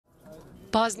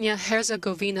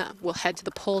Bosnia-Herzegovina will head to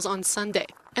the polls on Sunday,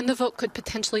 and the vote could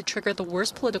potentially trigger the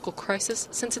worst political crisis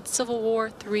since its civil war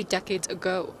 3 decades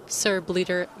ago. Serb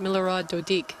leader Milorad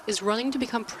Dodik is running to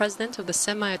become president of the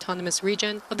semi-autonomous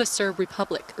region of the Serb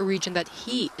Republic, a region that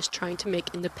he is trying to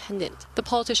make independent. The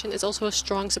politician is also a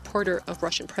strong supporter of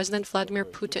Russian President Vladimir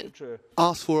Putin.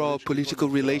 As for our political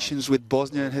relations with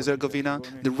Bosnia and Herzegovina,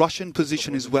 the Russian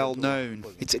position is well known.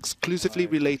 It's exclusively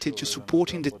related to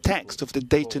supporting the text of the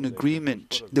Dayton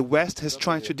Agreement. The West has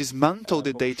tried to dismantle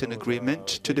the Dayton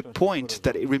Agreement to the point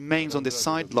that it remains on the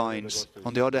sidelines.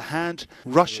 On the other hand,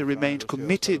 Russia remained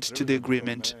committed to the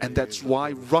agreement, and that's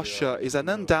why Russia is an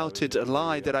undoubted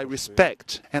ally that I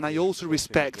respect, and I also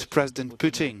respect President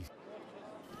Putin.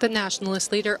 The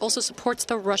nationalist leader also supports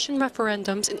the Russian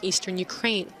referendums in eastern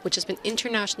Ukraine, which has been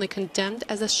internationally condemned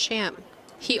as a sham.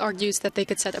 He argues that they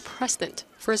could set a precedent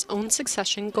for his own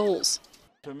succession goals.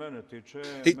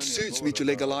 It suits me to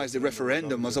legalize the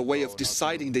referendum as a way of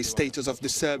deciding the status of the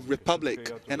Serb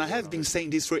Republic, and I have been saying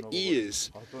this for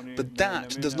years. But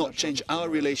that does not change our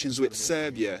relations with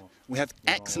Serbia. We have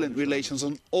excellent relations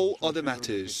on all other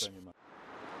matters.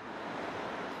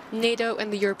 NATO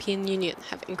and the European Union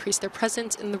have increased their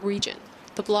presence in the region.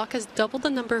 The bloc has doubled the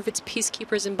number of its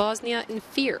peacekeepers in Bosnia in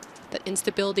fear that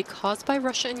instability caused by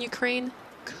Russia and Ukraine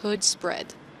could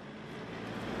spread.